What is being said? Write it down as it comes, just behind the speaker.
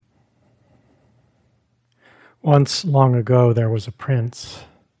Once, long ago, there was a prince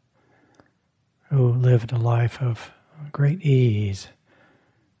who lived a life of great ease,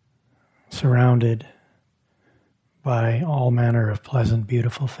 surrounded by all manner of pleasant,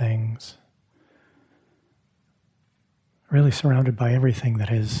 beautiful things, really surrounded by everything that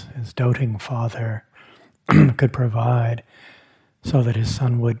his doting father could provide, so that his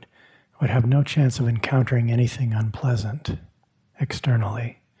son would have no chance of encountering anything unpleasant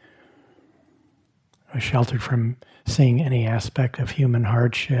externally. Was sheltered from seeing any aspect of human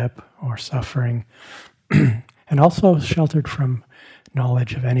hardship or suffering, and also sheltered from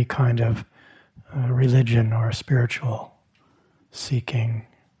knowledge of any kind of religion or spiritual seeking.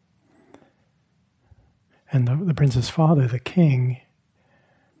 And the prince's father, the king,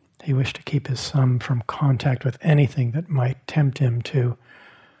 he wished to keep his son from contact with anything that might tempt him to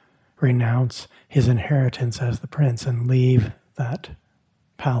renounce his inheritance as the prince and leave that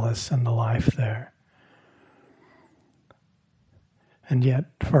palace and the life there. And yet,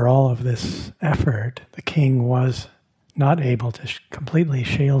 for all of this effort, the king was not able to completely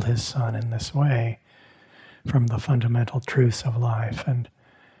shield his son in this way from the fundamental truths of life. And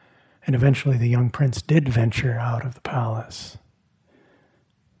eventually the young prince did venture out of the palace.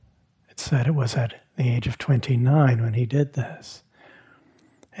 It said it was at the age of 29 when he did this.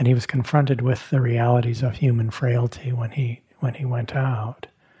 And he was confronted with the realities of human frailty when he went out,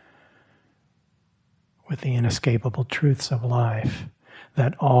 with the inescapable truths of life,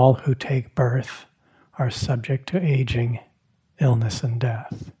 that all who take birth are subject to aging, illness, and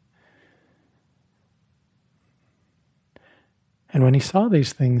death. And when he saw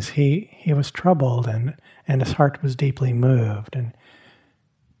these things, he was troubled, and his heart was deeply moved. And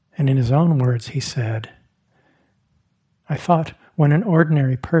in his own words, he said, "I thought, when an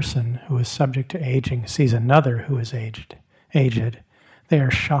ordinary person who is subject to aging sees another who is aged, they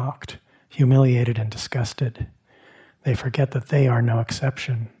are shocked, humiliated, and disgusted. They forget that they are no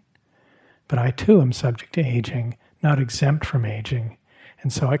exception. But I too am subject to aging, not exempt from aging,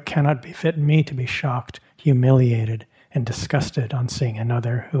 and so it cannot befit me to be shocked, humiliated, and disgusted on seeing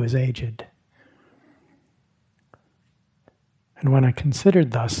another who is aged." And when I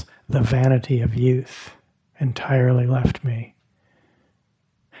considered thus, the vanity of youth entirely left me.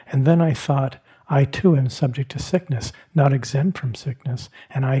 And then I thought, I too am subject to sickness, not exempt from sickness,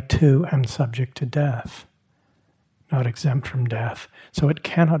 and I too am subject to death, not exempt from death. So it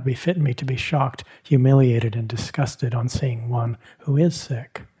cannot befit me to be shocked, humiliated, and disgusted on seeing one who is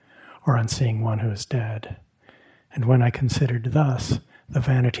sick, or on seeing one who is dead. And when I considered thus, the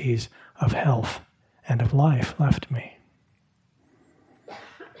vanities of health and of life left me.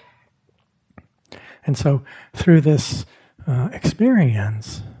 And so through this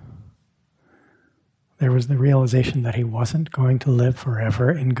experience, there was the realization that he wasn't going to live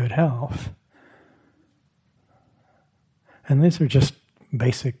forever in good health. And these are just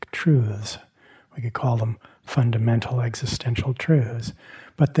basic truths. We could call them fundamental existential truths.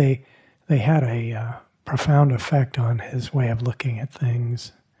 But they had a profound effect on his way of looking at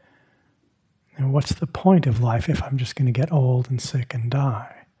things. And what's the point of life if I'm just going to get old and sick and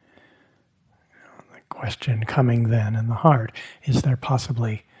die? The question coming then in the heart, is there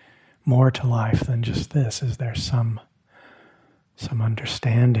possibly more to life than just this? Is there some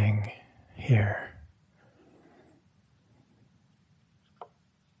understanding here?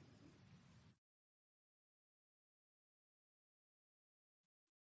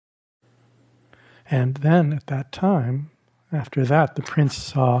 And then at that time, after that, the prince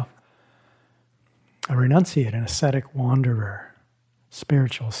saw a renunciate, an ascetic wanderer,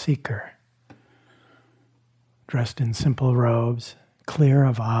 spiritual seeker, dressed in simple robes, clear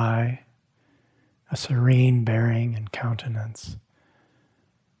of eye, a serene bearing and countenance.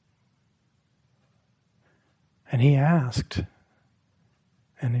 And he asked,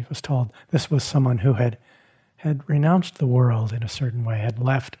 and he was told this was someone who had renounced the world in a certain way, had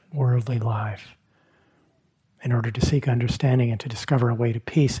left worldly life in order to seek understanding and to discover a way to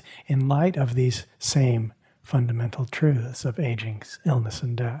peace in light of these same fundamental truths of aging, illness,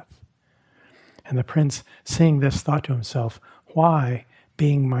 and death. And the prince, seeing this, thought to himself, why,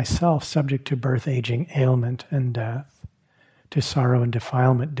 being myself subject to birth, aging, ailment, and death, to sorrow and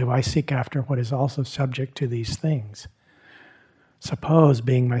defilement, do I seek after what is also subject to these things? Suppose,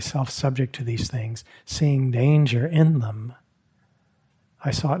 being myself subject to these things, seeing danger in them, I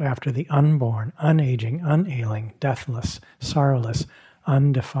sought after the unborn, unaging, unailing, deathless, sorrowless,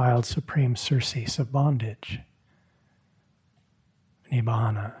 undefiled supreme surcease of bondage.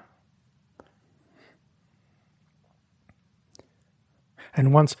 Nibbana.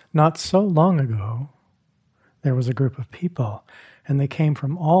 And once, not so long ago, there was a group of people, and they came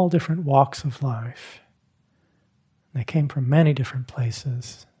from all different walks of life. They came from many different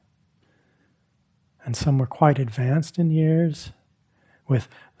places. And some were quite advanced in years, with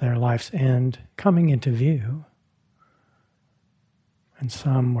their life's end coming into view. And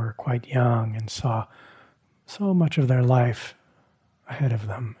some were quite young and saw so much of their life ahead of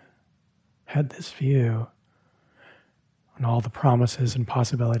them, had this view and all the promises and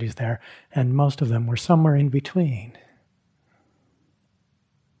possibilities there, and most of them were somewhere in between.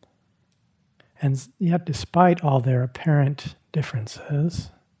 And yet, despite all their apparent differences,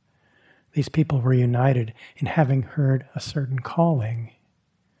 these people were united in having heard a certain calling,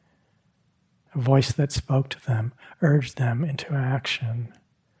 a voice that spoke to them, urged them into action.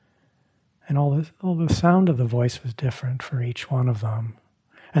 And all the sound of the voice was different for each one of them,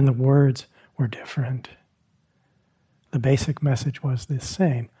 and the words were different. The basic message was the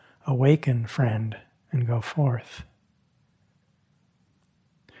same: awaken, friend, and go forth.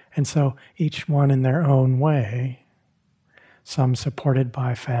 And so each one in their own way, some supported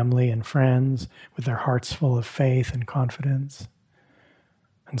by family and friends with their hearts full of faith and confidence,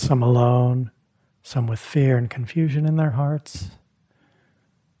 and some alone, some with fear and confusion in their hearts.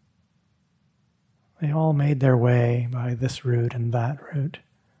 They all made their way by this route and that route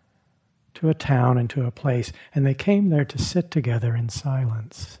to a town and to a place, and they came there to sit together in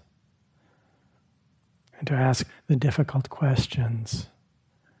silence and to ask the difficult questions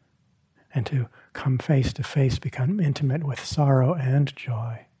and to come face to face, become intimate with sorrow and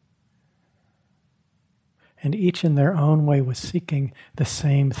joy. And each in their own way was seeking the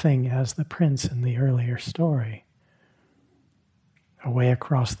same thing as the prince in the earlier story: a way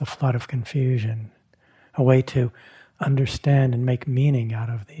across the flood of confusion, a way to understand and make meaning out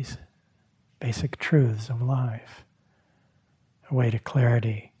of these basic truths of life, a way to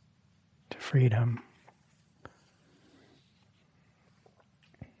clarity, to freedom.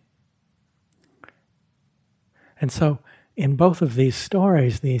 And so, in both of these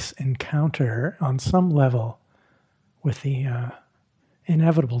stories, these encounter on some level with the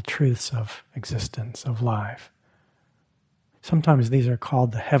inevitable truths of existence, of life. Sometimes these are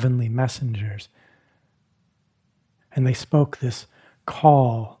called the heavenly messengers. And they spoke this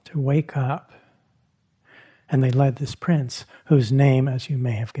call to wake up. And they led this prince, whose name, as you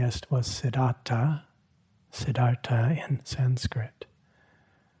may have guessed, was Siddhartha in Sanskrit.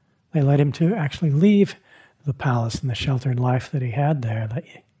 They led him to actually leave the palace and the sheltered life that he had there, the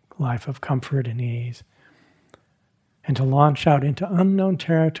life of comfort and ease, and to launch out into unknown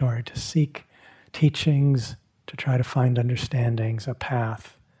territory to seek teachings, to try to find understandings, a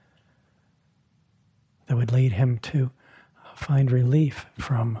path that would lead him to find relief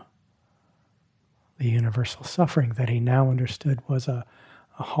from the universal suffering that he now understood was a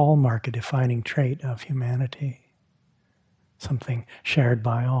hallmark, a defining trait of humanity, something shared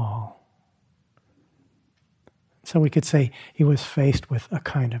by all. So we could say he was faced with a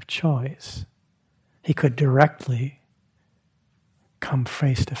kind of choice. He could directly come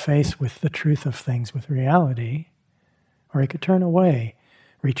face to face with the truth of things, with reality, or he could turn away,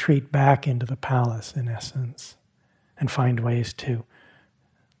 retreat back into the palace, in essence, and find ways to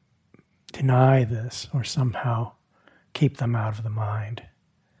deny this or somehow keep them out of the mind.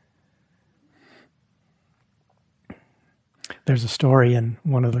 There's a story in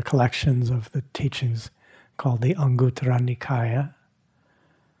one of the collections of the teachings called the Anguttara Nikaya.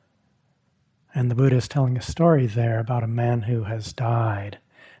 And the Buddha is telling a story there about a man who has died,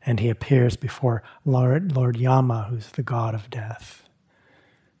 and he appears before Lord Yama, who's the god of death.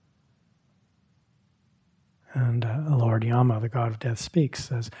 And Lord Yama, the god of death, speaks,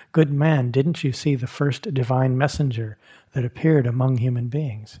 says, "Good man, didn't you see the first divine messenger that appeared among human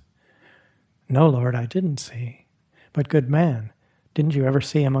beings?" "No, Lord, I didn't see." "But good man, didn't you ever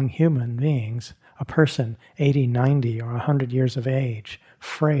see among human beings a person 80, 90, or 100 years of age,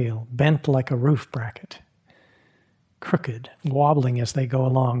 frail, bent like a roof bracket, crooked, wobbling as they go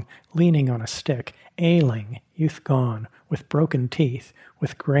along, leaning on a stick, ailing, youth gone, with broken teeth,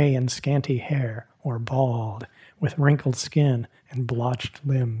 with gray and scanty hair, or bald, with wrinkled skin and blotched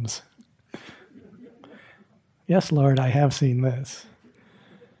limbs?" "Yes, Lord, I have seen this."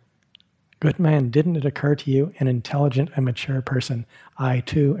 "Good man, didn't it occur to you, an intelligent and mature person, I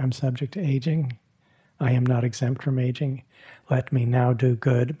too am subject to aging? I am not exempt from aging. Let me now do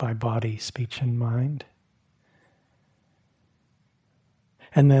good by body, speech, and mind."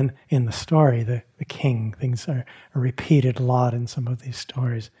 And then in the story, the king, things are repeated a lot in some of these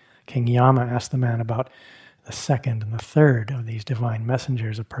stories. King Yama asked the man about the second and the third of these divine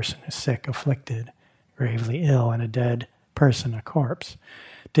messengers, a person who's sick, afflicted, gravely ill, and a dead person, a corpse.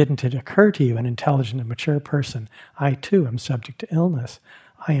 "Didn't it occur to you, an intelligent and mature person, I too am subject to illness.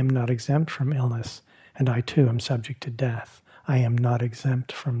 I am not exempt from illness. and I too am subject to death. I am not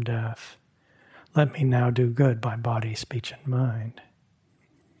exempt from death. Let me now do good by body, speech, and mind.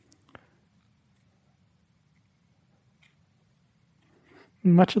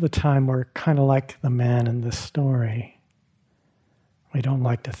 Much of the time we're kind of like the man in this story. We don't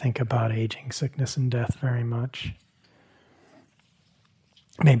like to think about aging, sickness, and death very much.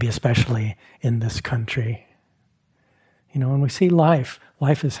 Maybe especially in this country. When we see life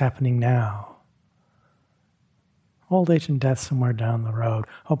is happening now. Old age and death somewhere down the road,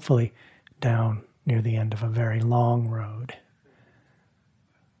 hopefully down near the end of a very long road.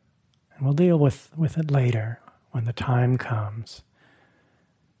 And we'll deal with it later when the time comes.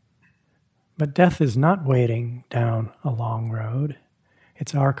 But death is not waiting down a long road.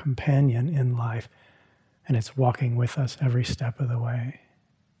 It's our companion in life, and it's walking with us every step of the way.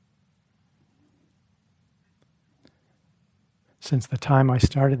 Since the time I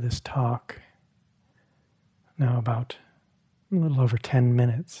started this talk, now about a little over 10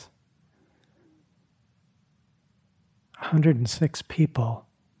 minutes, 106 people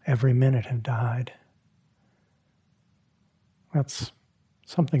every minute have died. That's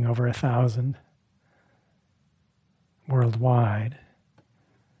something over 1,000 worldwide.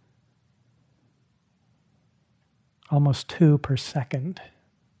 Almost 2 per second.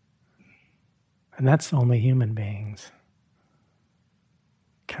 And that's only human beings.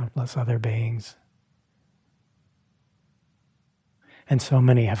 Countless other beings. And so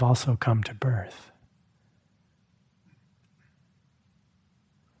many have also come to birth.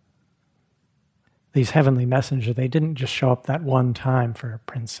 These heavenly messengers, they didn't just show up that one time for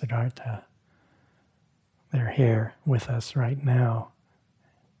Prince Siddhartha. They're here with us right now,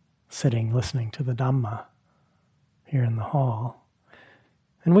 sitting, listening to the Dhamma here in the hall.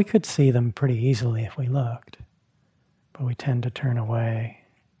 And we could see them pretty easily if we looked, but we tend to turn away.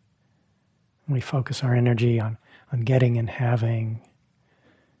 We focus our energy on getting and having,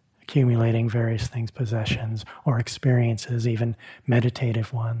 accumulating various things, possessions, or experiences, even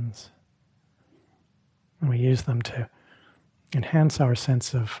meditative ones. And we use them to enhance our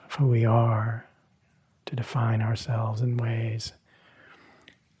sense of who we are, to define ourselves in ways.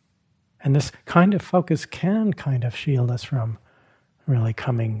 And this kind of focus can kind of shield us from really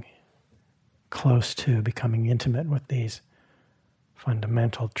coming close to, becoming intimate with these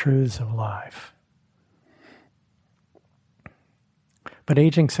fundamental truths of life. But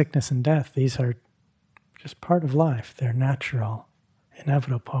aging, sickness, and death, these are just part of life. They're natural,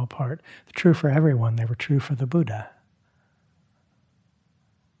 inevitable part. They're true for everyone. They were true for the Buddha.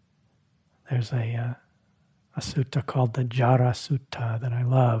 There's a sutta called the Jara Sutta that I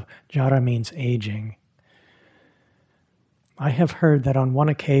love. Jara means aging. I have heard that on one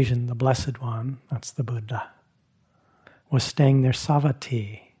occasion the Blessed One, that's the Buddha, was staying near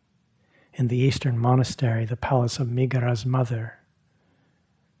Savatthi in the eastern monastery, the palace of Migara's mother.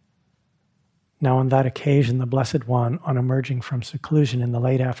 Now on that occasion the Blessed One, on emerging from seclusion in the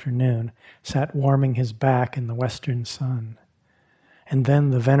late afternoon, sat warming his back in the western sun. And then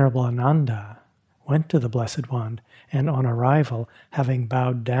the Venerable Ananda went to the Blessed One, and on arrival, having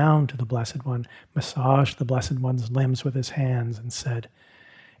bowed down to the Blessed One, massaged the Blessed One's limbs with his hands and said,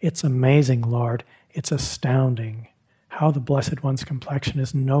 "It's amazing, Lord, it's astounding how the Blessed One's complexion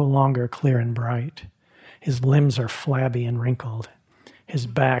is no longer clear and bright. His limbs are flabby and wrinkled, his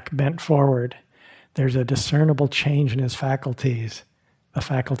back bent forward. There's a discernible change in his faculties, the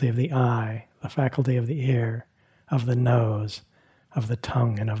faculty of the eye, the faculty of the ear, of the nose, of the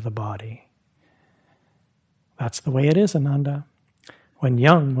tongue, and of the body." That's the way it is, Ananda. When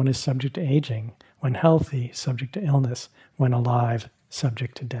young, one is subject to aging. When healthy, subject to illness. When alive,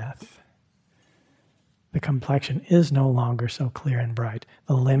 subject to death. The complexion is no longer so clear and bright.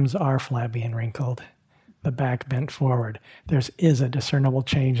 The limbs are flabby and wrinkled. The back bent forward. There is a discernible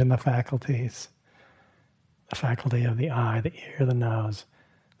change in the faculties. The faculty of the eye, the ear, the nose,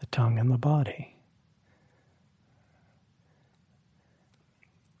 the tongue, and the body.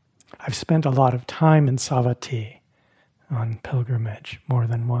 I've spent a lot of time in Savatthi on pilgrimage, more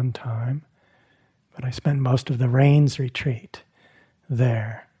than one time, but I spent most of the Rains retreat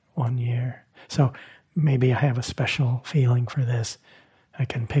there 1 year. So maybe I have a special feeling for this. I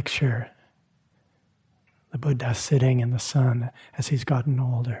can picture the Buddha sitting in the sun as he's gotten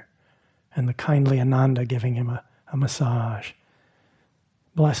older, and the kindly Ananda giving him a massage.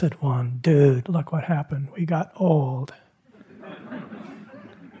 "Blessed One, dude, look what happened. We got old."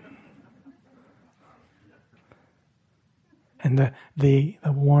 And the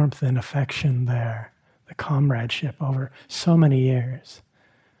warmth and affection there, the comradeship over so many years,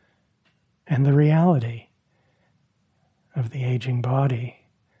 and the reality of the aging body,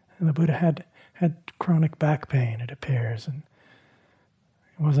 And the Buddha had chronic back pain, it appears, and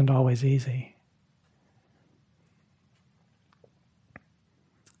it wasn't always easy.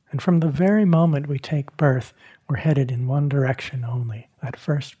 And from the very moment we take birth, we're headed in one direction only. That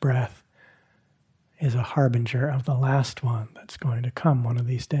first breath is a harbinger of the last one that's going to come one of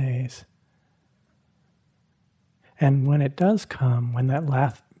these days. And when it does come,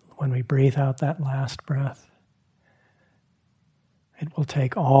 when we breathe out that last breath, it will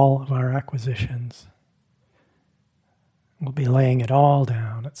take all of our acquisitions. We'll be laying it all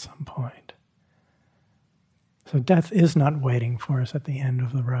down at some point. So death is not waiting for us at the end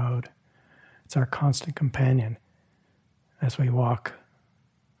of the road. It's our constant companion as we walk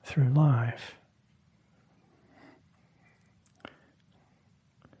through life.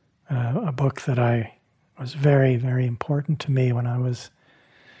 A book that was very, very important to me when I was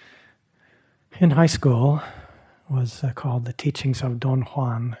in high school was called The Teachings of Don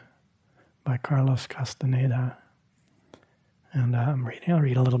Juan by Carlos Castaneda. And I'll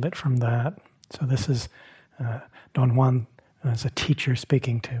read a little bit from that. So this is Don Juan as a teacher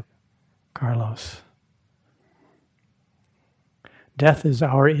speaking to Carlos. Death is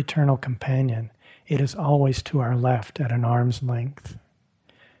our eternal companion. It is always to our left at an arm's length.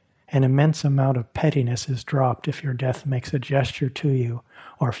 An immense amount of pettiness is dropped if your death makes a gesture to you,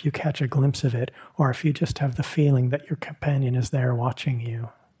 or if you catch a glimpse of it, or if you just have the feeling that your companion is there watching you.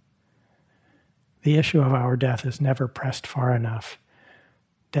 The issue of our death is never pressed far enough.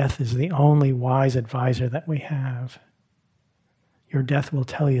 Death is the only wise advisor that we have. Your death will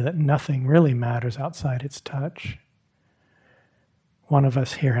tell you that nothing really matters outside its touch. One of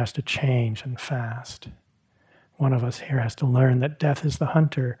us here has to change and fast. One of us here has to learn that death is the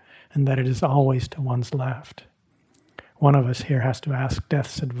hunter and that it is always to one's left. One of us here has to ask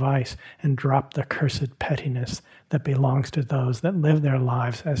death's advice and drop the cursed pettiness that belongs to those that live their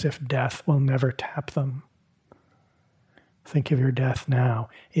lives as if death will never tap them. Think of your death now.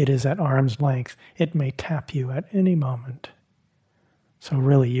 It is at arm's length. It may tap you at any moment. So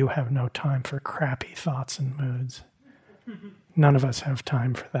really, you have no time for crappy thoughts and moods. None of us have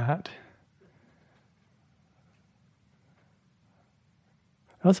time for that.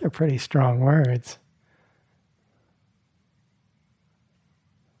 Those are pretty strong words.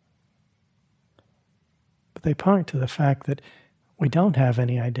 But they point to the fact that we don't have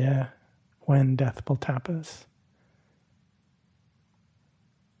any idea when death will tap us.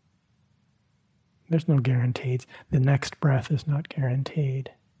 There's no guarantees. The next breath is not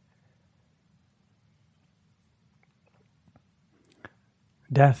guaranteed.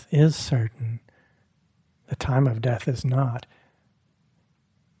 Death is certain. The time of death is not.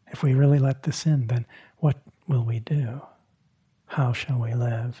 If we really let this in, then what will we do? How shall we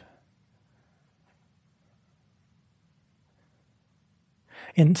live?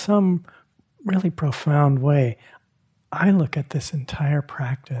 In some really profound way, I look at this entire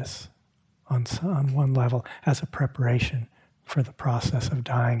practice on one level as a preparation for the process of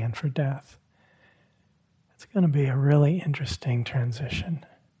dying and for death. It's going to be a really interesting transition.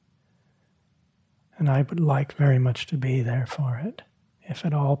 And I would like very much to be there for it, if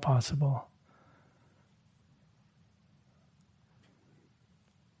at all possible.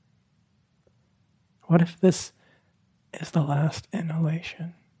 What if this is the last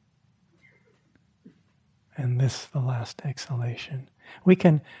inhalation? And this the last exhalation? We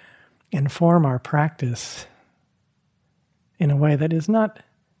can inform our practice in a way that it's not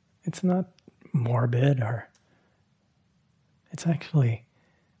morbid, or it's actually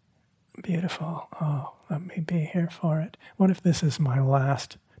beautiful. Oh, let me be here for it. What if this is my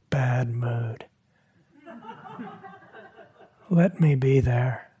last bad mood? Let me be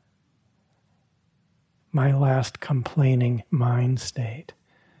there. My last complaining mind state.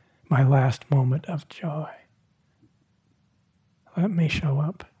 My last moment of joy. Let me show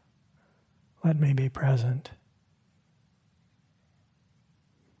up. Let me be present.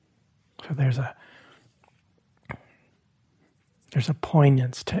 So there's a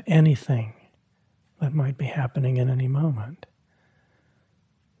poignance to anything that might be happening in any moment.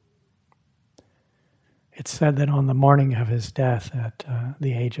 It's said that on the morning of his death, at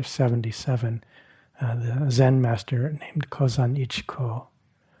the age of 77, the Zen master named Kozan Ichiko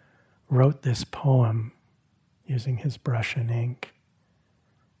wrote this poem using his brush and ink,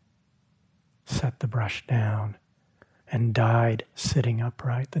 set the brush down, and died sitting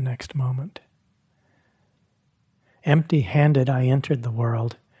upright the next moment. Empty-handed I entered the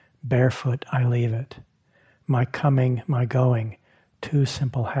world, barefoot I leave it. My coming, my going, two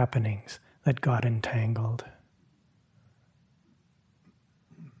simple happenings that got entangled.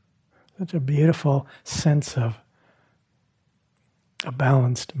 Such a beautiful sense of a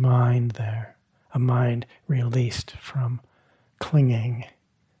balanced mind there, a mind released from clinging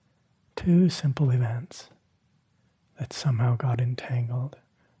to simple events that somehow got entangled.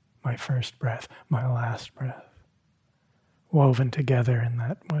 My first breath, my last breath, woven together in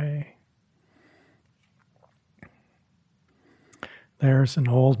that way. There's an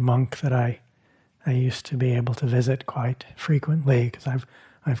old monk that I used to be able to visit quite frequently because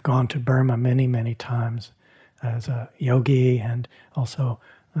I've gone to Burma many, many times as a yogi, and also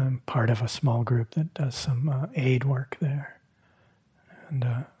part of a small group that does some aid work there.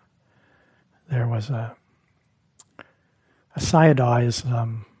 And there was a Sayadaw is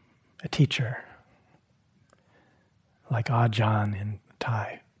a teacher, like Ajahn in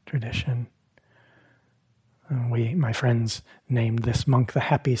Thai tradition. And my friends named this monk the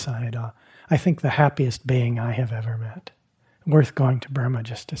Happy Sayadaw. I think the happiest being I have ever met. Worth going to Burma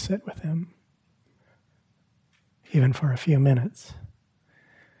just to sit with him, even for a few minutes.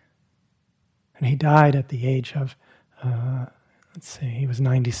 And he died at the age of, he was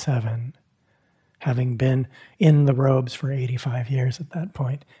 97, having been in the robes for 85 years at that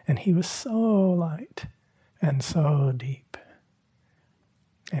point. And he was so light and so deep.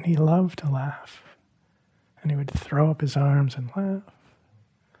 And he loved to laugh. And he would throw up his arms and laugh.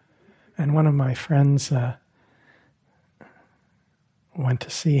 And one of my friends went to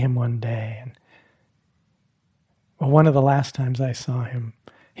see him one day. And one of the last times I saw him,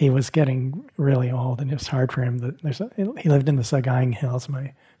 he was getting really old, and it was hard for him. He lived in the Sagaing Hills,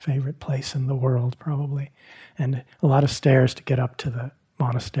 my favorite place in the world, probably, and a lot of stairs to get up to the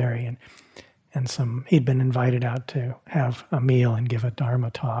monastery. And he'd been invited out to have a meal and give a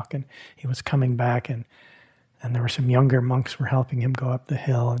Dharma talk, and he was coming back, and there were some younger monks were helping him go up the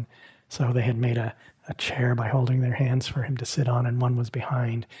hill, and so they had made a chair by holding their hands for him to sit on, and one was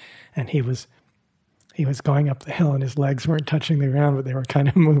behind, and he was going up the hill, and his legs weren't touching the ground, but they were kind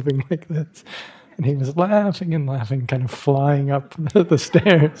of moving like this. And he was laughing and laughing, kind of flying up the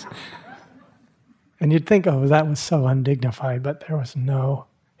stairs. And you'd think, oh, that was so undignified, but there was no.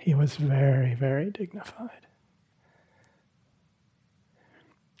 He was very, very dignified.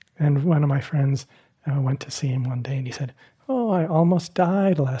 And one of my friends went to see him one day, and he said, "Oh, I almost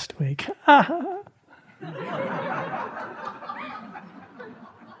died last week."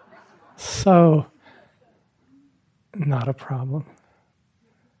 So, not a problem.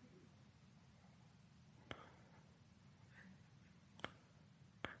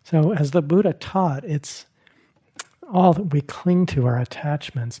 So as the Buddha taught, it's all that we cling to are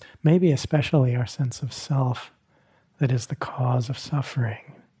attachments, maybe especially our sense of self, that is the cause of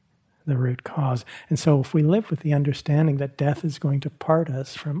suffering, the root cause. And so if we live with the understanding that death is going to part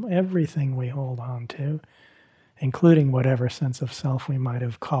us from everything we hold on to, including whatever sense of self we might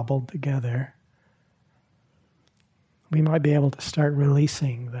have cobbled together, we might be able to start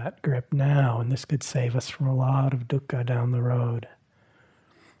releasing that grip now, and this could save us from a lot of dukkha down the road.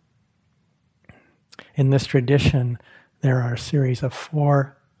 In this tradition, there are a series of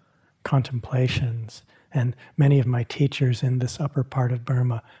 4 contemplations, and many of my teachers in this upper part of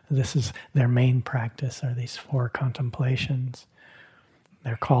Burma, this is their main practice, are these 4 contemplations.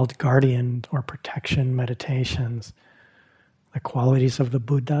 They're called guardian or protection meditations. The qualities of the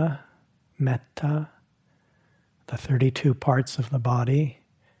Buddha, metta, the 32 parts of the body,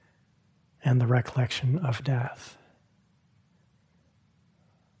 and the recollection of death.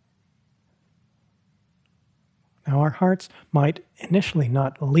 Now our hearts might initially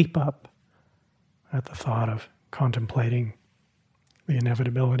not leap up at the thought of contemplating the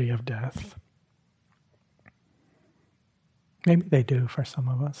inevitability of death. Maybe they do for some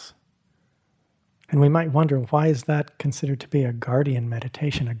of us. And we might wonder, why is that considered to be a guardian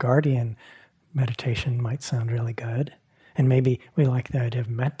meditation? A guardian meditation might sound really good. And maybe we like the idea of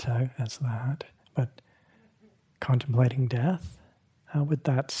metta as that. But contemplating death, how would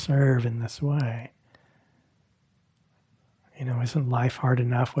that serve in this way? Isn't life hard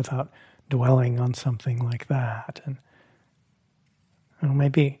enough without dwelling on something like that? And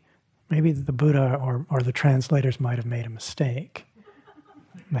maybe the Buddha or the translators might have made a mistake.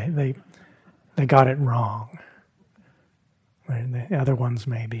 They got it wrong. The other ones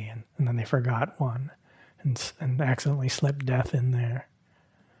maybe, and then they forgot one and accidentally slipped death in there.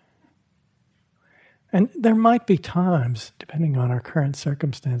 And there might be times, depending on our current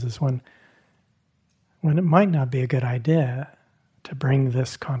circumstances, when it might not be a good idea to bring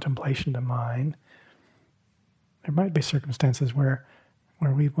this contemplation to mind. There might be circumstances where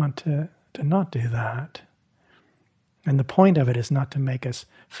we want to not do that. And the point of it is not to make us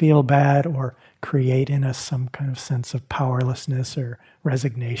feel bad or create in us some kind of sense of powerlessness or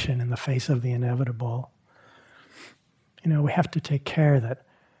resignation in the face of the inevitable. We have to take care that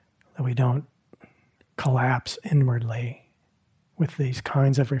we don't collapse inwardly with these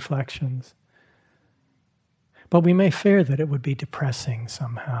kinds of reflections. But we may fear that it would be depressing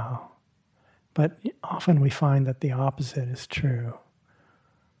somehow. But often we find that the opposite is true.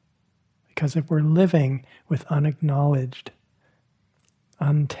 Because if we're living with unacknowledged,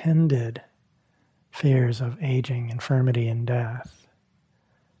 untended fears of aging, infirmity, and death,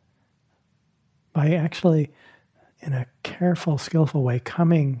 by actually, in a careful, skillful way,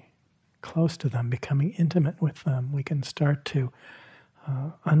 coming close to them, becoming intimate with them, we can start to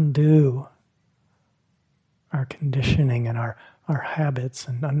undo our conditioning and our habits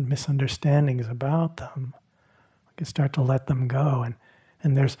and misunderstandings about them. We can start to let them go,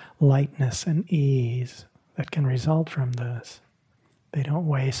 and there's lightness and ease that can result from this. They don't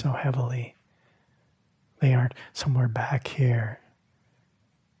weigh so heavily. They aren't somewhere back here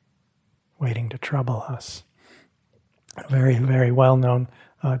waiting to trouble us. A very, very well-known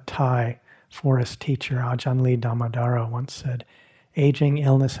Thai forest teacher, Ajahn Lee Damadara, once said, "Aging,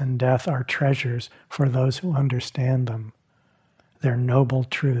 illness, and death are treasures for those who understand them. They're noble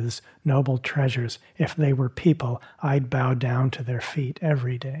truths, noble treasures. If they were people, I'd bow down to their feet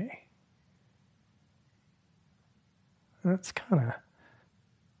every day." That's kind of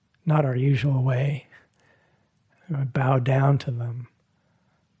not our usual way. We would bow down to them.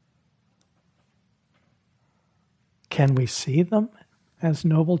 Can we see them as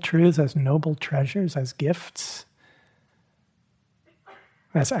noble truths, as noble treasures, as gifts,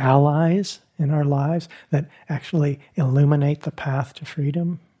 as allies in our lives that actually illuminate the path to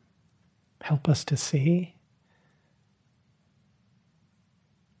freedom, help us to see?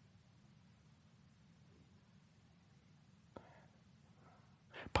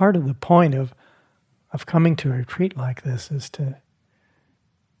 Part of the point of coming to a retreat like this is to,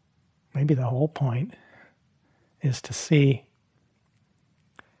 maybe the whole point, is to see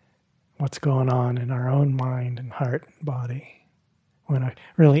what's going on in our own mind and heart and body. We want to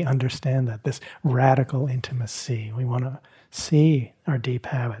really understand that, this radical intimacy. We want to see our deep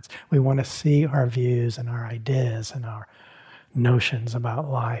habits. We want to see our views and our ideas and our notions about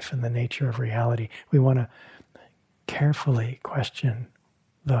life and the nature of reality. We want to carefully question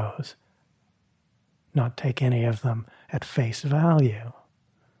those, not take any of them at face value.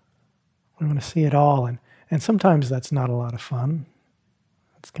 We want to see it all, and sometimes that's not a lot of fun.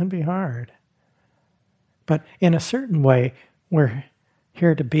 It can be hard. But in a certain way, we're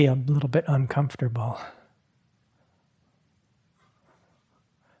here to be a little bit uncomfortable.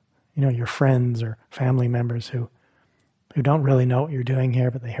 Your friends or family members who don't really know what you're doing here,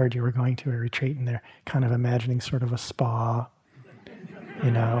 but they heard you were going to a retreat, and they're kind of imagining sort of a spa,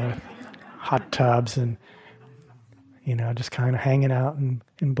 with hot tubs and, just kind of hanging out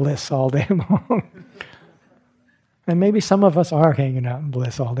in bliss all day long. And maybe some of us are hanging out in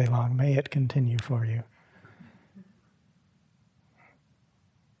bliss all day long. May it continue for you.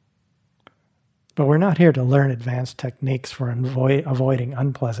 But we're not here to learn advanced techniques for avoiding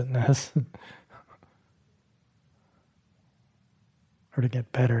unpleasantness or to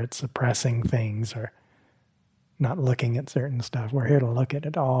get better at suppressing things or not looking at certain stuff. We're here to look at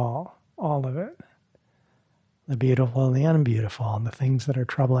it all of it. The beautiful and the unbeautiful, and the things that are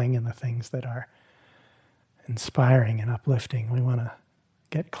troubling and the things that are inspiring and uplifting. We want to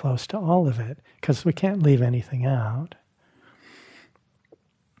get close to all of it because we can't leave anything out.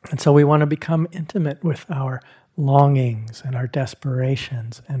 And so we want to become intimate with our longings and our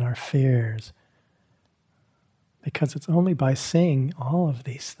desperations and our fears, because it's only by seeing all of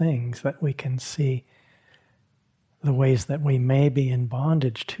these things that we can see the ways that we may be in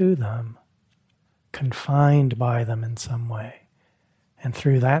bondage to them, confined by them in some way. And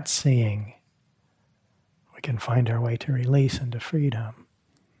through that seeing, we can find our way to release and to freedom.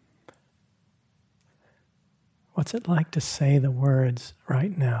 What's it like to say the words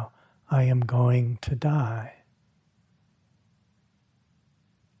right now, "I am going to die"?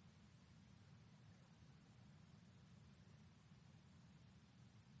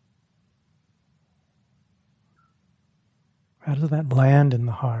 How does that land in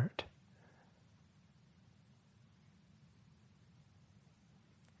the heart?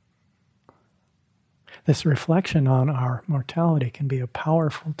 This reflection on our mortality can be a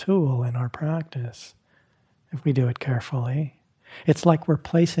powerful tool in our practice if we do it carefully. It's like we're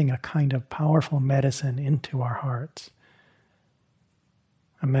placing a kind of powerful medicine into our hearts.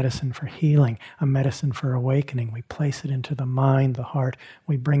 A medicine for healing, a medicine for awakening. We place it into the mind, the heart.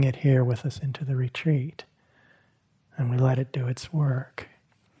 We bring it here with us into the retreat. And we let it do its work.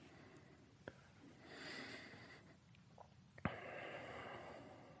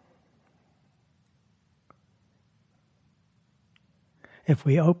 if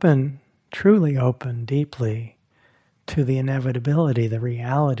we truly open deeply to the inevitability, the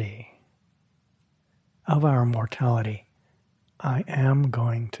reality of our mortality, I am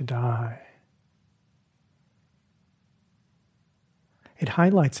going to die. It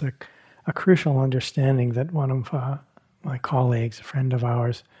highlights a crucial understanding that one of my colleagues, a friend of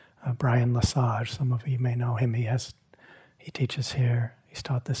ours, Brian Lesage, some of you may know him, he teaches here, he's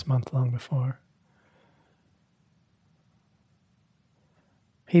taught this month long before.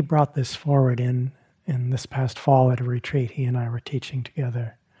 He brought this forward in this past fall at a retreat he and I were teaching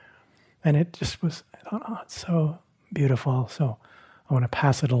together. And it just was, I thought, oh, it's so beautiful, so I want to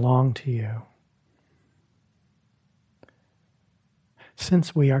pass it along to you.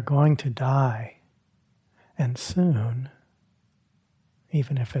 Since we are going to die, and soon,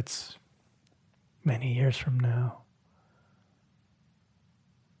 even if it's many years from now,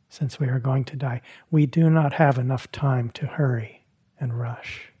 since we are going to die, we do not have enough time to hurry and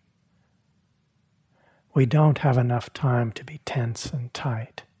rush. We don't have enough time to be tense and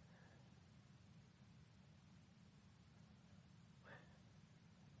tight.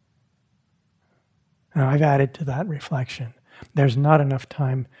 Now, I've added to that reflection. There's not enough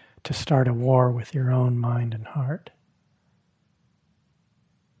time to start a war with your own mind and heart.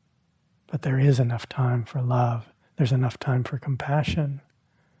 But there is enough time for love. There's enough time for compassion.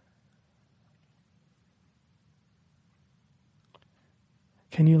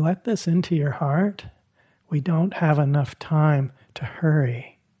 Can you let this into your heart? We don't have enough time to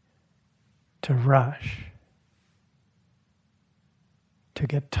hurry, to rush, to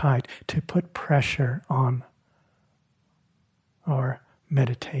get tight, to put pressure on our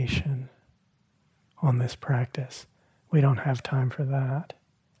meditation, on this practice. We don't have time for that.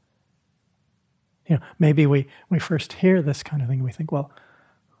 Maybe we first hear this kind of thing, we think, well,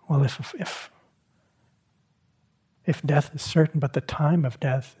 if death is certain, but the time of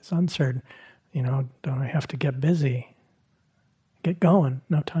death is uncertain, don't I have to get busy? Get going,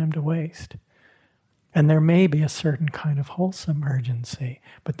 no time to waste. And there may be a certain kind of wholesome urgency,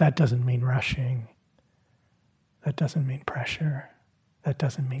 but that doesn't mean rushing. That doesn't mean pressure. That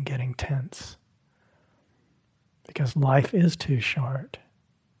doesn't mean getting tense. Because life is too short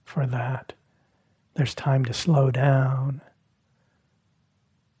for that. There's time to slow down,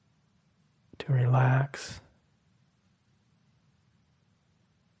 to relax.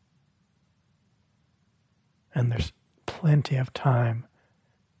 And there's plenty of time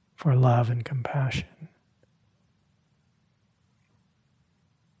for love and compassion.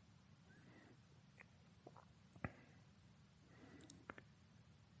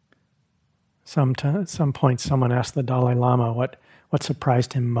 At some point, someone asked the Dalai Lama what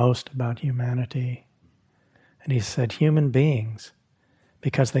surprised him most about humanity. And he said, human beings,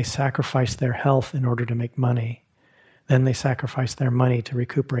 because they sacrifice their health in order to make money. Then they sacrifice their money to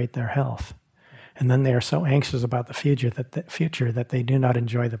recuperate their health. And then they are so anxious about the future that they do not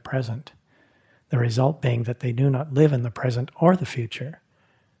enjoy the present. The result being that they do not live in the present or the future.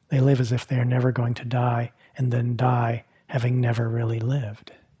 They live as if they are never going to die, and then die having never really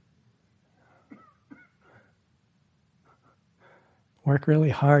lived. Work really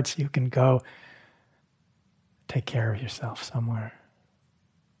hard so you can go take care of yourself somewhere.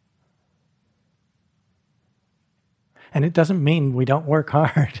 And it doesn't mean we don't work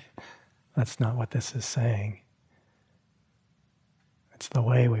hard. That's not what this is saying. It's the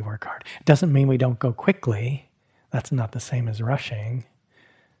way we work hard. It doesn't mean we don't go quickly. That's not the same as rushing.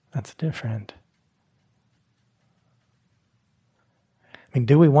 That's different. I mean,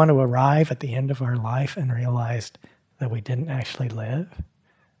 do we want to arrive at the end of our life and realize that we didn't actually live?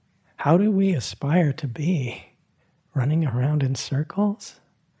 How do we aspire to be? Running around in circles?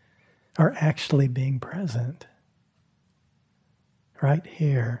 Or actually being present? Right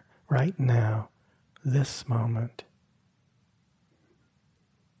here, right now, this moment.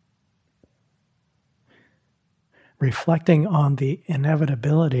 Reflecting on the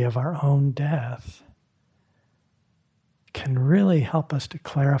inevitability of our own death can really help us to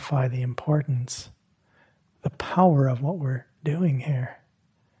clarify the importance, the power of what we're doing here.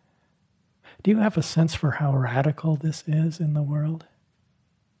 Do you have a sense for how radical this is in the world?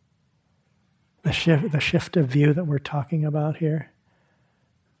 The shift of view that we're talking about here?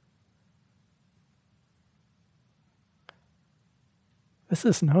 This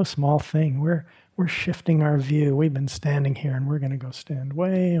is no small thing. We're shifting our view. We've been standing here and we're going to go stand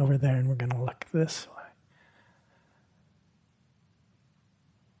way over there and we're going to look this way.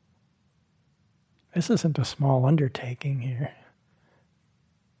 This isn't a small undertaking here.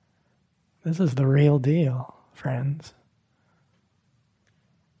 This is the real deal, friends.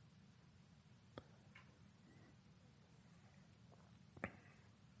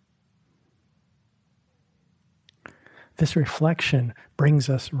 this reflection brings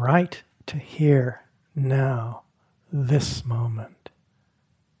us right to here, now, this moment.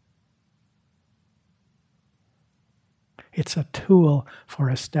 It's a tool for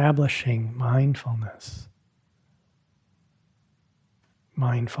establishing mindfulness,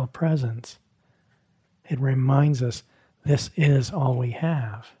 mindful presence. It reminds us this is all we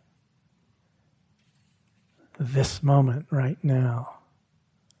have. This moment right now.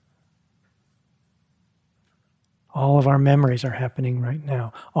 All of our memories are happening right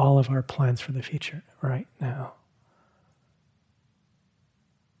now. All of our plans for the future right now.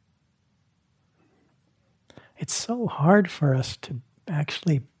 It's so hard for us to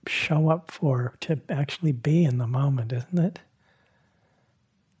actually show up for, to actually be in the moment, isn't it?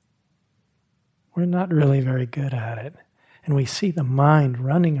 We're not really very good at it. And we see the mind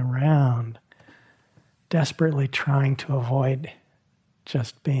running around, desperately trying to avoid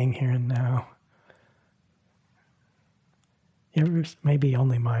just being here and now. Maybe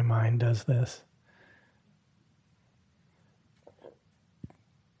only my mind does this.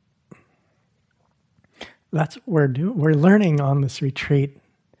 That's what we're doing. We're learning on this retreat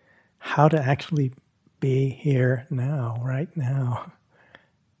how to actually be here now, right now.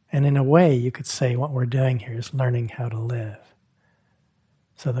 And in a way, you could say what we're doing here is learning how to live.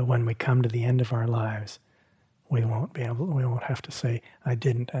 So that when we come to the end of our lives, we won't have to say, I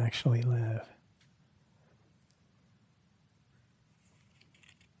didn't actually live.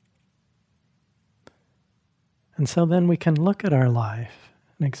 And so then we can look at our life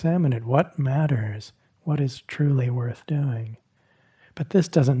and examine it. What matters? What is truly worth doing? But this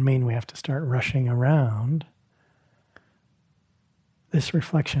doesn't mean we have to start rushing around. This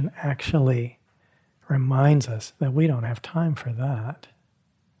reflection actually reminds us that we don't have time for that.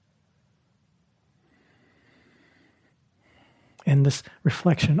 And this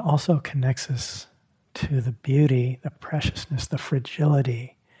reflection also connects us to the beauty, the preciousness, the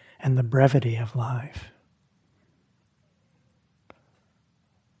fragility, and the brevity of life.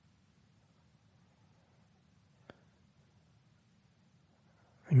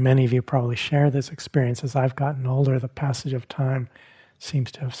 Many of you probably share this experience. As I've gotten older, the passage of time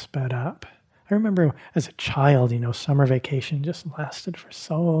seems to have sped up. I remember as a child, summer vacation just lasted for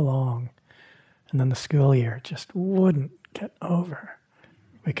so long. And then the school year just wouldn't get over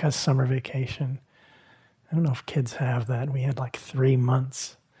because summer vacation. I don't know if kids have that. We had like 3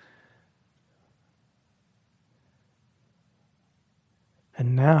 months.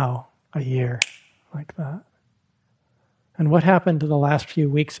 And now, a year like that. And what happened to the last few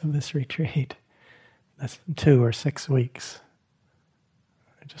weeks of this retreat? That's 2 or 6 weeks.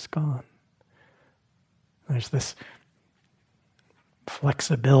 They're just gone. There's this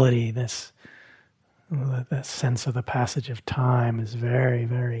flexibility, this sense of the passage of time is very,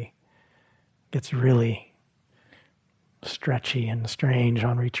 very, gets really stretchy and strange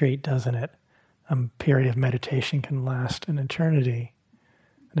on retreat, doesn't it? A period of meditation can last an eternity.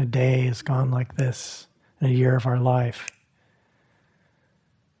 And a day is gone like this, in a year of our life.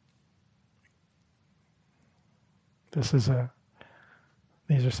 These are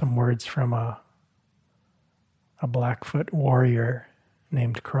some words from a Blackfoot warrior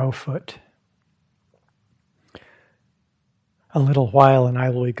named Crowfoot. A little while and I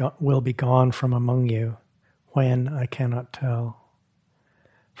will be gone from among you. When, I cannot tell.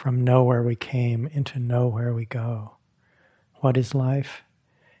 From nowhere we came, into nowhere we go. What is life?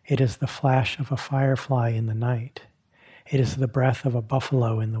 It is the flash of a firefly in the night. It is the breath of a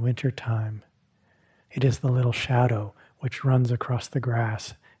buffalo in the winter time. It is the little shadow which runs across the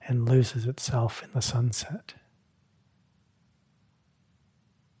grass and loses itself in the sunset.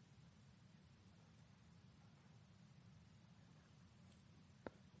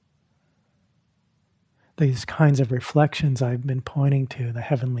 These kinds of reflections I've been pointing to, the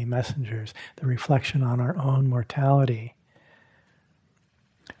heavenly messengers, the reflection on our own mortality,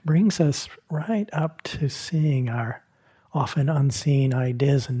 brings us right up to seeing our often unseen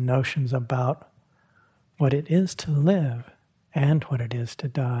ideas and notions about what it is to live and what it is to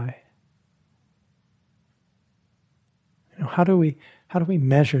die. How do we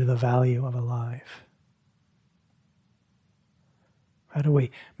measure the value of a life? How do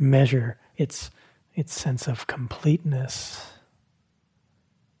we measure its sense of completeness?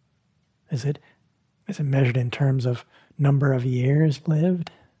 Is it measured in terms of number of years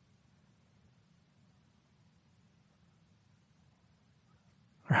lived?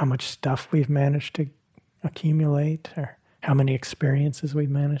 Or how much stuff we've managed to accumulate, or how many experiences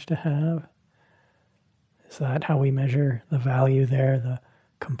we've managed to have? Is that how we measure the value there, the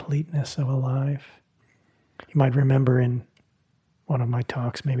completeness of a life? You might remember in one of my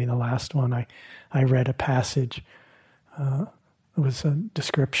talks, maybe the last one, I read a passage It was a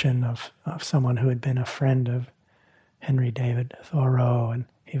description of someone who had been a friend of Henry David Thoreau, and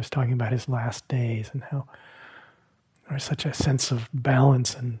he was talking about his last days and how there was such a sense of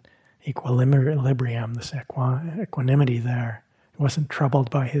balance and equilibrium, this equanimity there. He wasn't troubled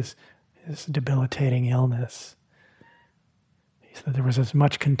by his debilitating illness. He said there was as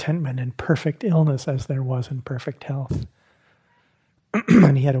much contentment in perfect illness as there was in perfect health.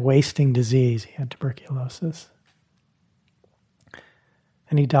 And he had a wasting disease. He had tuberculosis.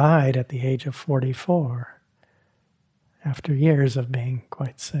 And he died at the age of 44, after years of being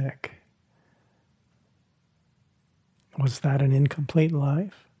quite sick. Was that an incomplete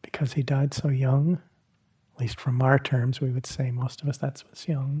life because he died so young? At least from our terms, we would say most of us that was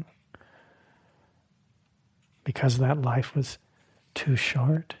young. Because that life was too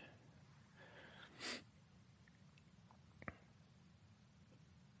short.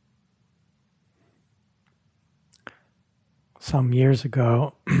 Some years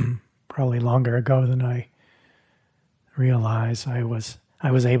ago, probably longer ago than I realize, I was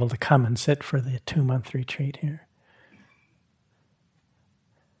able to come and sit for the 2-month retreat here.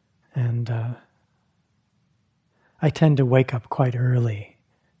 And I tend to wake up quite early,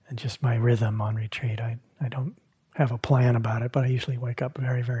 and just my rhythm on retreat. I don't have a plan about it, but I usually wake up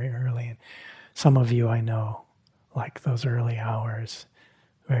very, very early. And some of you I know like those early hours.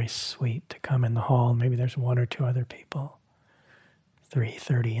 Very sweet to come in the hall. Maybe there's 1 or 2 other people.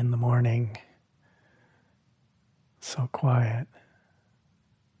 3:30 in the morning. So quiet.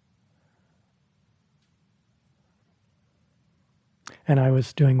 And I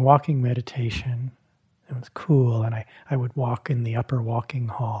was doing walking meditation. It was cool, and I would walk in the upper walking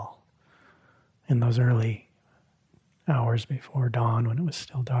hall in those early hours before dawn when it was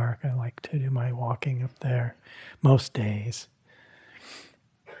still dark. I like to do my walking up there most days.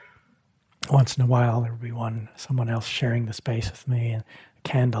 Once in a while there would be someone else sharing the space with me, and a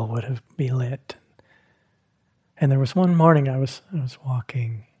candle would be lit. And there was one morning I was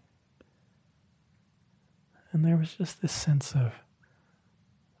walking, and there was just this sense of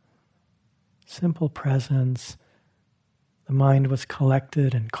simple presence. The mind was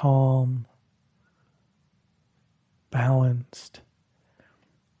collected and calm, balanced.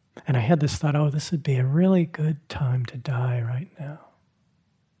 And I had this thought, this would be a really good time to die right now.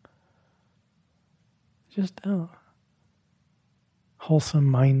 Just wholesome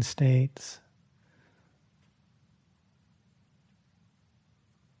mind states.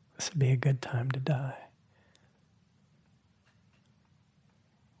 This would be a good time to die.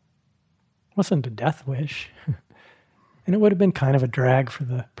 It wasn't a death wish. And it would have been kind of a drag for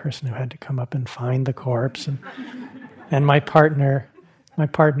the person who had to come up and find the corpse. And my partner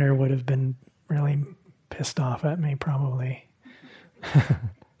would have been really pissed off at me probably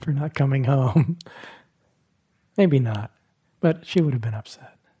for not coming home. Maybe not, but she would have been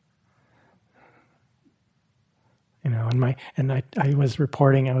upset. I was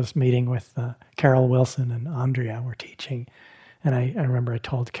reporting, I was meeting with Carol Wilson and Andrea were teaching, and I remember I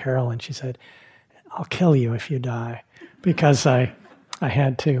told Carol, and she said, "I'll kill you if you die," because I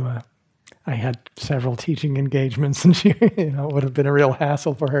had several teaching engagements, and she, it would have been a real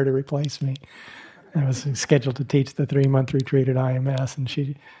hassle for her to replace me. I was scheduled to teach the 3-month retreat at IMS, and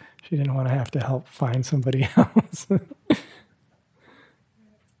she didn't want to have to help find somebody else.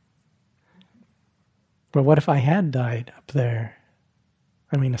 But what if I had died up there?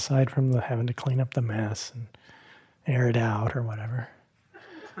 I mean, aside from the having to clean up the mess and air it out or whatever.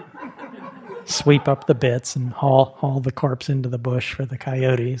 Sweep up the bits and haul the corpse into the bush for the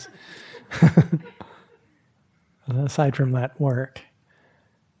coyotes. Aside from that work,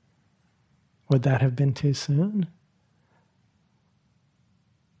 would that have been too soon?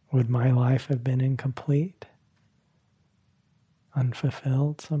 Would my life have been incomplete?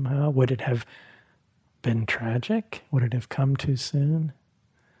 Unfulfilled somehow? Would it have been tragic? Would it have come too soon?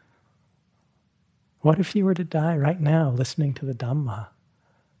 What if you were to die right now listening to the Dhamma?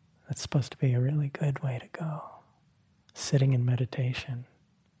 That's supposed to be a really good way to go. Sitting in meditation.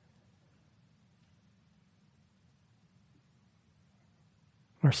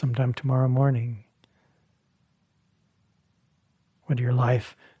 Or sometime tomorrow morning. Would your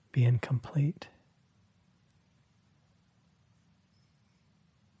life be incomplete?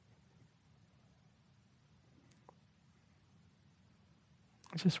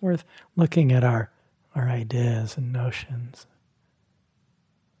 It's just worth looking at our ideas and notions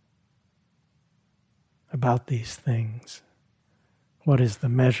about these things. What is the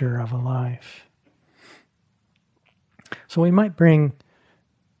measure of a life? So we might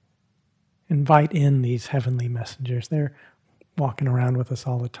invite in these heavenly messengers. They're walking around with us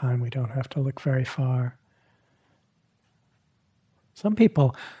all the time. We don't have to look very far. Some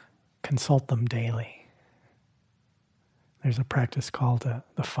people consult them daily. There's a practice called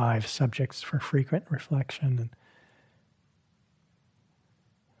the 5 subjects for frequent reflection.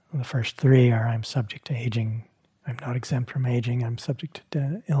 And the first 3 are: I'm subject to aging, I'm not exempt from aging, I'm subject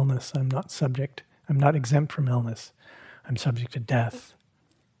to illness, I'm not exempt from illness, I'm subject to death,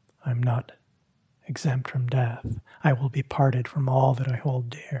 I'm not exempt from death, I will be parted from all that I hold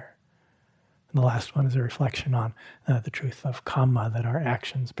dear. And the last one is a reflection on the truth of karma, that our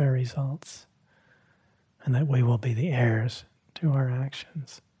actions bear results, and that we will be the heirs to our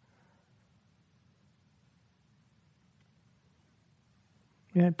actions.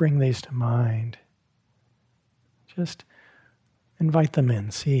 Yeah, bring these to mind. Just invite them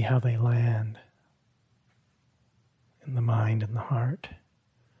in, see how they land in the mind and the heart.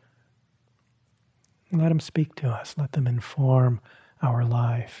 Let them speak to us. Let them inform our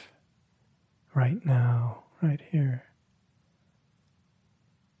life right now, right here.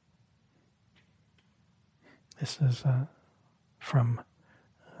 This is from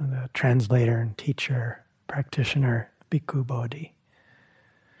the translator and teacher, practitioner, Bhikkhu Bodhi.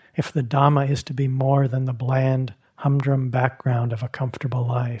 If the Dhamma is to be more than the bland, humdrum background of a comfortable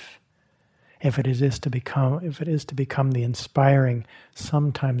life, if it is to become the inspiring,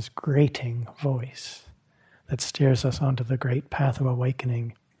 sometimes grating voice that steers us onto the great path of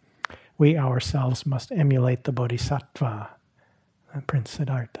awakening, we ourselves must emulate the Bodhisattva, Prince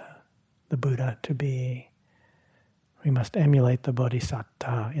Siddhartha, the Buddha to be. We must emulate the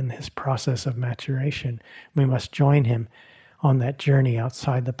Bodhisattva in his process of maturation. We must join him on that journey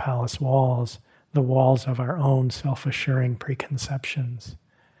outside the palace walls, the walls of our own self-assuring preconceptions,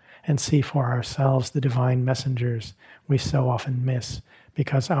 and see for ourselves the divine messengers we so often miss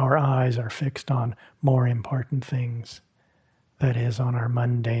because our eyes are fixed on more important things, that is, on our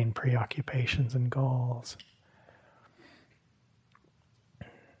mundane preoccupations and goals.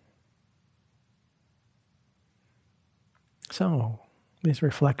 So, these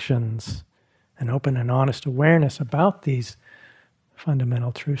reflections and open and honest awareness about these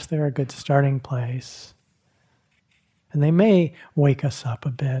fundamental truths, they're a good starting place. And they may wake us up a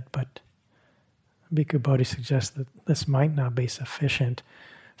bit, but Bhikkhu Bodhi suggests that this might not be sufficient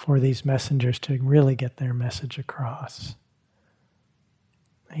for these messengers to really get their message across.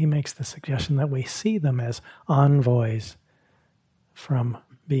 He makes the suggestion that we see them as envoys from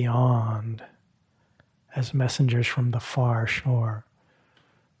beyond, as messengers from the far shore.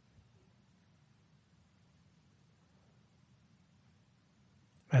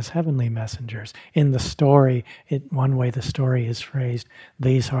 As heavenly messengers. In the story, one way the story is phrased,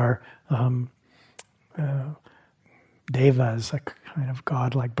 these are devas, a kind of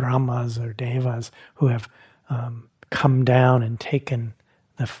god like Brahmas or devas, who have come down and taken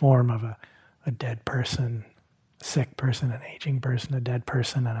the form of a dead person, a sick person, an aging person, a dead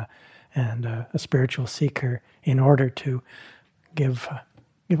person, and a spiritual seeker, in order to give a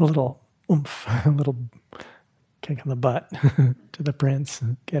little oomph, a little kick in the butt to the prince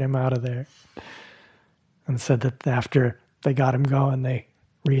and get him out of there. And said that after they got him going, they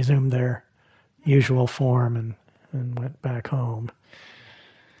resumed their usual form and went back home.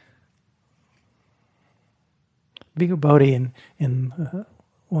 Bhikkhu Bodhi, in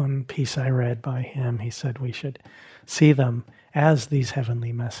one piece I read by him, he said we should see them as these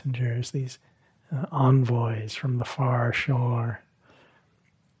heavenly messengers, these envoys from the far shore,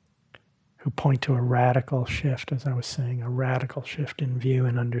 who point to a radical shift, as I was saying, a radical shift in view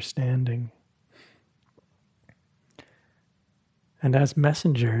and understanding. And as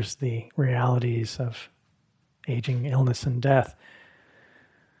messengers, the realities of aging, illness, and death,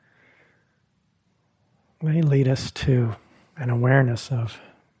 they lead us to an awareness of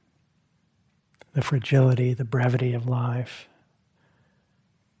the fragility, the brevity of life,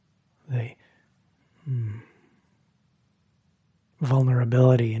 the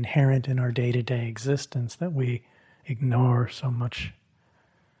vulnerability inherent in our day-to-day existence that we ignore so much.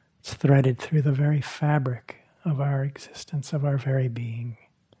 It's threaded through the very fabric of our existence, of our very being.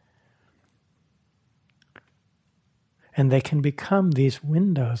 And they can become these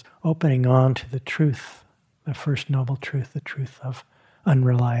windows opening on to the truth, the first noble truth, the truth of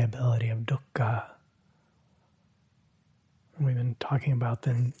unreliability, of dukkha. We've been talking about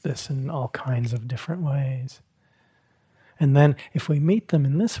this in all kinds of different ways. And then if we meet them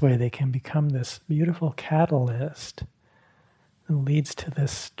in this way, they can become this beautiful catalyst that leads to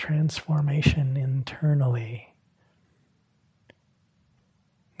this transformation internally,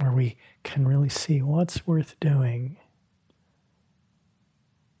 where we can really see what's worth doing.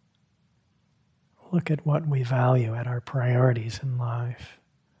 Look at what we value, at our priorities in life.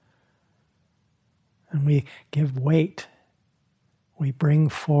 And we give weight we bring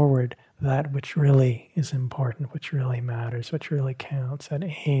forward that which really is important, which really matters, which really counts, and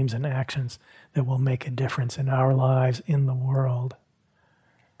aims and actions that will make a difference in our lives, in the world.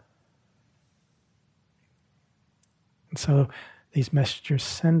 And so these messengers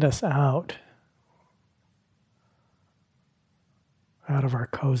send us out of our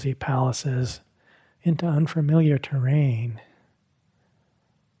cozy palaces into unfamiliar terrain.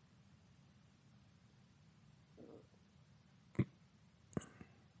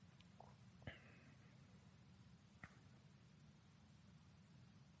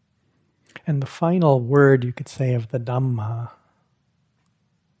 And the final word, you could say, of the Dhamma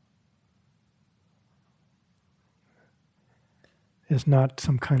is not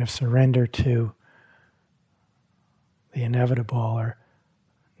some kind of surrender to the inevitable, or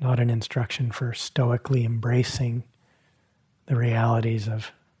not an instruction for stoically embracing the realities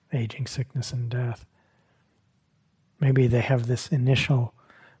of aging, sickness, and death. Maybe they have this initial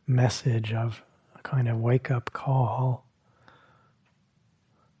message of a kind of wake-up call,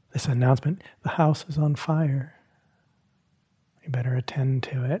 this announcement: the house is on fire. You better attend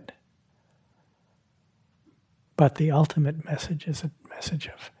to it. But the ultimate message is a message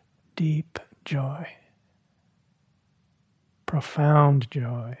of deep joy, profound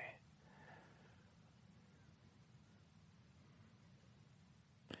joy.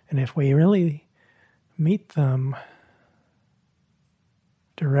 And if we really meet them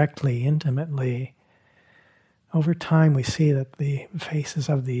directly, intimately, over time we see that the faces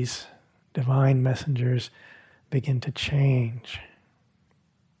of these divine messengers begin to change.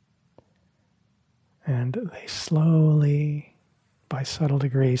 And they slowly, by subtle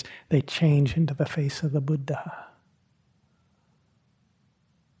degrees, they change into the face of the Buddha.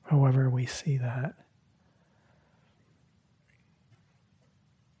 However we see that.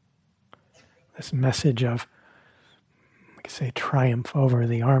 This message of, we could say, triumph over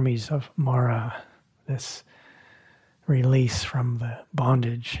the armies of Mara, this release from the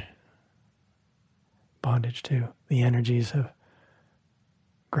bondage to the energies of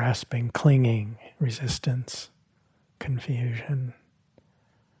grasping, clinging, resistance, confusion.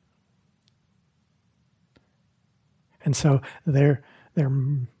 And so their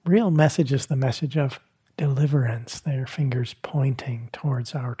real message is the message of deliverance, their fingers pointing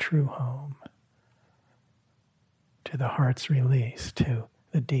towards our true home, to the heart's release, to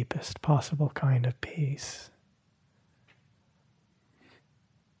the deepest possible kind of peace.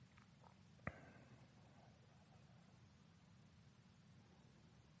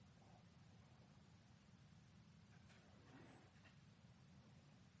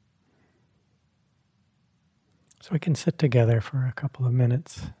 So we can sit together for a couple of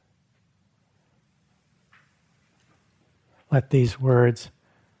minutes. Let these words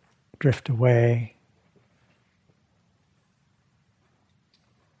drift away.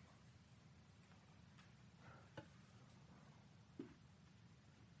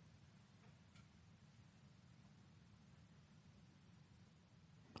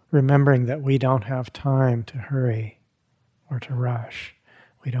 Remembering that we don't have time to hurry or to rush.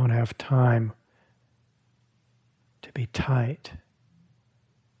 We don't have time to be tight,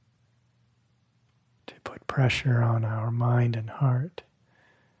 to put pressure on our mind and heart.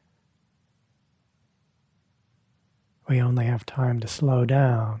 We only have time to slow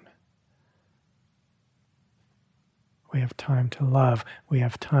down. We have time to love. We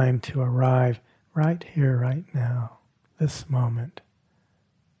have time to arrive right here, right now, this moment.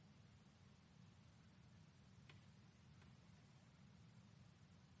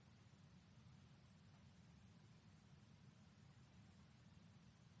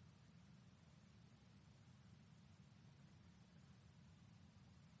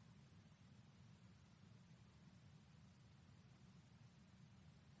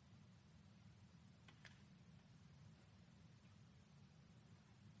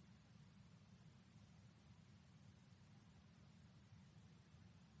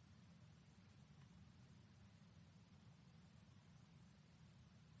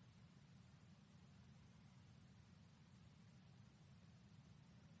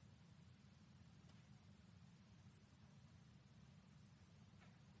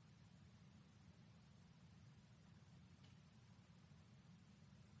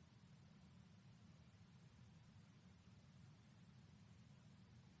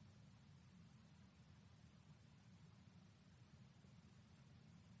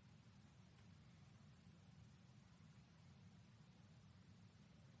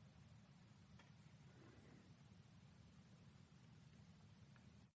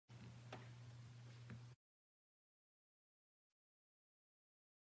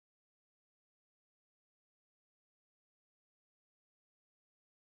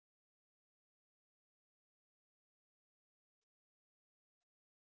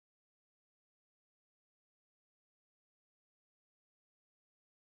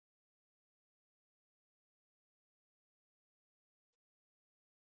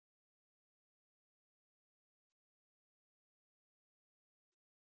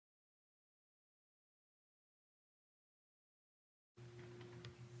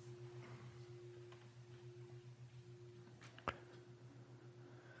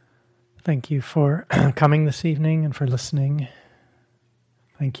 Thank you for coming this evening and for listening.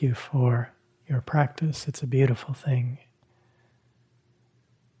 Thank you for your practice. It's a beautiful thing,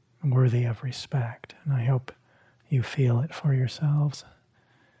 worthy of respect, and I hope you feel it for yourselves.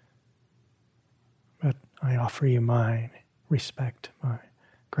 But I offer you my respect, my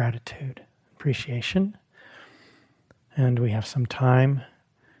gratitude, appreciation. And we have some time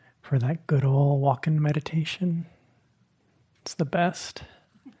for that good old walk-in meditation. It's the best.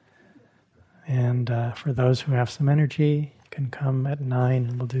 And for those who have some energy, you can come at 9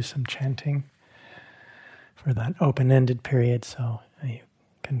 and we'll do some chanting for that open-ended period. So you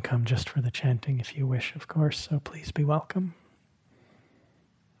can come just for the chanting if you wish, of course. So please be welcome.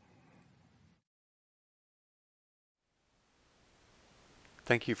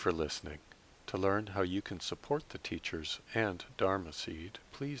 Thank you for listening. To learn how you can support the teachers and Dharma Seed,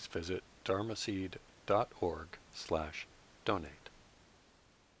 please visit dharmaseed.org/donate.